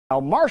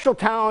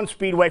Marshalltown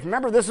Speedway.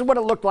 Remember, this is what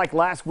it looked like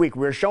last week.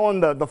 We were showing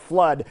the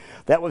flood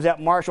that was at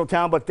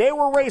Marshalltown, but they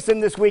were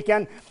racing this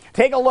weekend.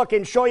 Take a look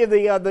and show you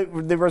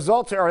the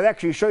results, or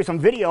actually show you some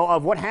video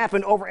of what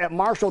happened over at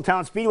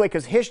Marshalltown Speedway,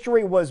 because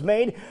history was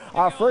made.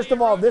 First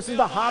of all, this is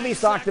the hobby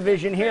stock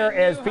division here,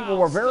 as people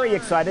were very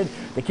excited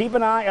to keep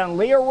an eye on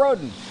Leah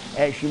Roden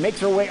as she makes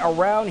her way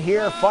around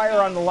here. Fire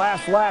on the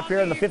last lap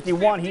here in the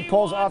 51. He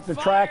pulls off the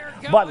track,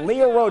 but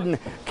Leah Roden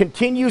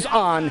continues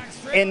on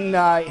in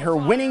her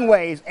winning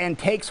ways and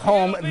takes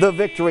home the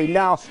victory.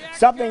 Now,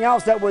 something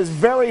else that was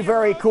very,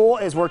 very cool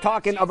is we're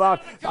talking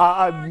about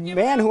a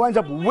man who ends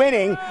up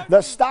winning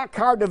the stock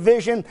car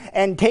division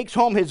and takes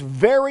home his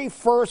very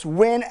first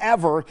win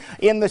ever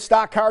in the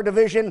stock car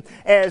division,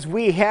 as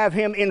we have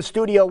him in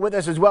studio with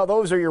us as well.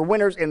 Those are your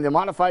winners in the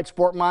modified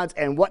sport mods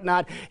and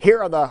whatnot.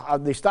 Here are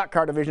the stock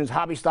car divisions: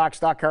 hobby stock,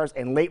 stock cars,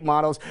 and late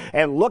models.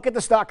 And look at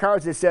the stock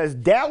cars. It says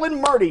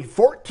Dallon Murty,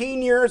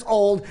 14 years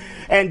old,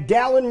 and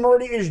Dallon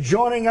Murty is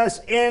joining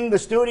us in the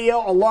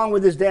studio along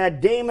with his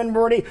dad, Dallon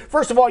Murty.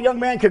 First of all, young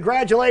man,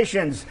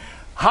 congratulations.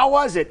 How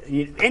was it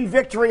in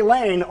Victory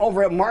Lane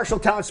over at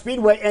Marshalltown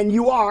Speedway? And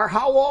you are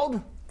how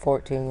old?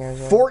 14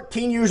 years old.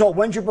 14 years old.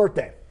 When's your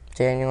birthday?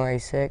 January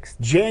 6th.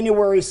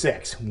 January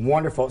 6th.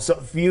 Wonderful.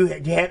 So do you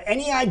have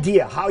any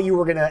idea how you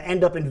were going to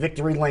end up in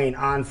Victory Lane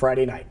on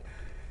Friday night?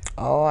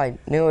 Oh, I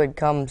knew it'd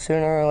come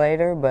sooner or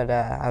later, but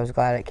I was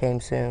glad it came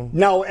soon.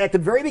 Now, at the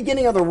very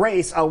beginning of the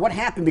race, what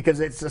happened? Because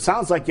it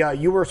sounds like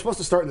you were supposed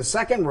to start in the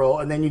second row,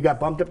 and then you got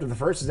bumped up to the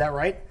first. Is that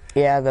right?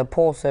 Yeah, the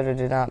pole sitter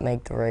did not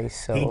make the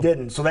race. So he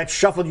didn't. So that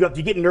shuffled you up.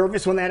 Did you get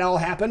nervous when that all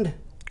happened?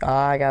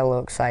 I got a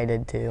little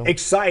excited, too.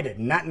 Excited,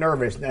 not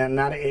nervous.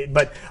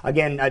 But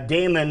again,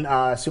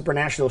 Damon, Super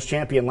Nationals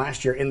champion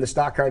last year in the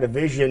stock car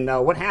division.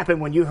 What happened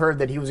when you heard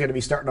that he was going to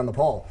be starting on the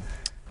pole?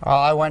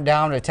 I went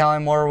down to tell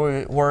him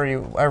where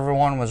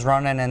everyone was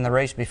running in the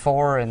race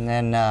before, and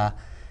then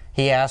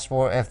he asked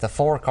if the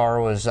 4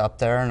 car was up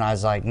there, and I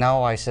was like,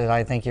 no. I said,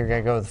 I think you're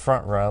going to go to the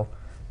front row,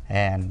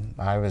 and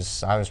I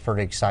was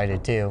pretty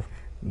excited too.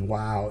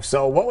 Wow.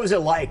 So what was it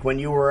like when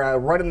you were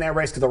running that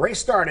race? Because the race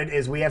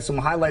started, we have some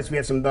highlights. We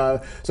have some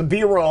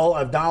B-roll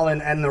of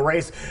Dallon and the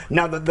race.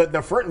 Now,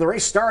 the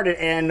race started,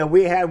 and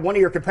we had one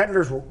of your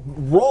competitors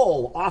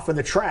roll off of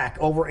the track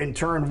over in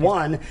turn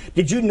 1.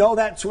 Did you know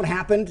that's what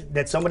happened,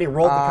 that somebody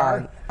rolled the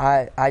car?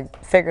 I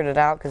figured it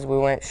out because we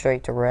went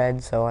straight to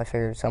red, so I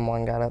figured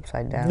someone got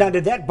upside down. Now,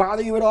 did that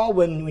bother you at all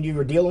when you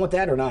were dealing with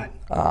that or not?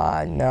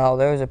 No,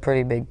 there was a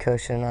pretty big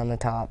cushion on the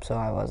top, so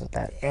I wasn't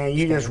that And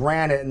you scared. just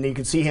ran it, and you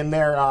could see him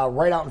there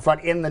right out in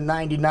front in the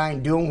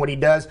 99 doing what he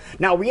does.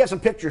 Now, we have some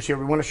pictures here.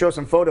 We want to show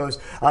some photos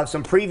of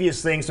some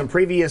previous things, some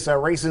previous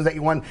races that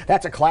you won.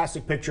 That's a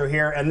classic picture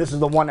here, and this is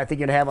the one I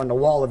think you'd have on the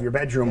wall of your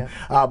bedroom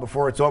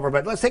before it's over.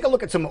 But let's take a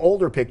look at some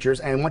older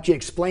pictures, and I want you to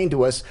explain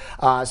to us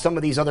some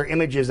of these other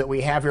images that we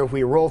have here. If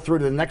we roll through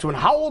to the next one,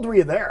 how old were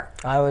you there?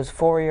 I was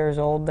 4 years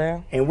old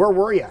there. And where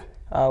were you?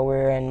 We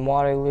were in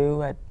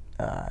Waterloo at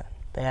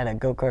they had a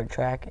go-kart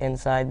track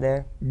inside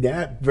there.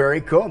 Yeah, very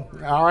cool.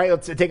 All right,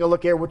 let's take a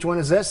look here. Which one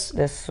is this?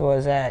 This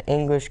was at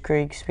English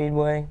Creek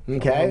Speedway,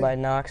 okay, by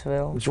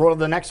Knoxville. Let's roll to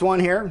the next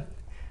one here.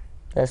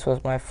 This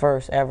was my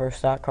first ever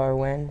stock car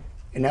win.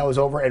 And that was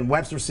over in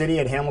Webster City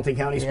at Hamilton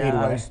County Speedway.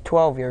 I was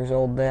 12 years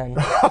old then.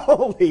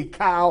 Holy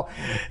cow.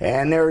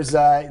 And there's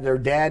their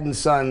dad and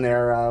son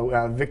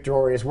there,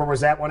 victorious. Where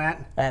was that one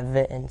at? At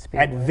Vinton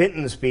Speedway. At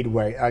Vinton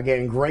Speedway.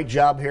 Again, great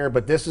job here,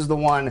 but this is the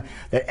one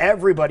that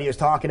everybody is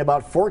talking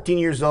about. 14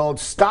 years old,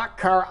 stock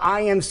car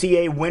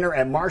IMCA winner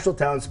at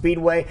Marshalltown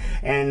Speedway.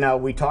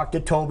 And we talked to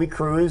Toby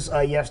Cruz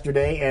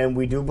yesterday, and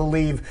we do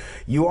believe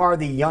you are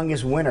the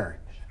youngest winner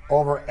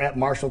over at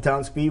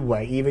Marshalltown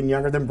Speedway, even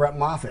younger than Brett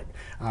Moffitt,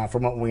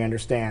 from what we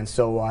understand.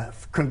 So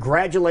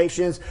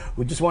congratulations.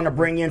 We just want to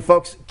bring in,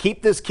 folks,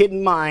 keep this kid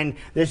in mind,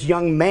 this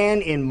young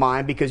man in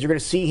mind, because you're going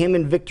to see him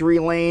in Victory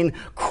Lane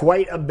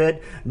quite a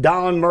bit.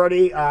 Dallon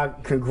Murty,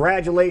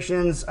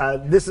 congratulations.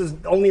 This is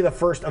only the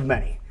first of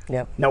many.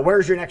 Yep. Now,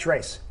 where's your next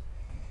race?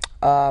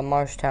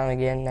 Marshalltown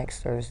again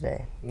next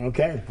Thursday.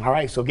 Okay. All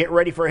right. So get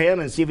ready for him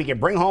and see if he can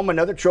bring home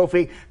another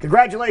trophy.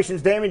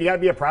 Congratulations, Damon. You got to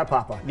be a proud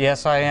papa.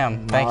 Yes, I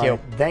am. Thank you.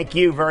 Thank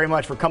you very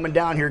much for coming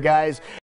down here, guys.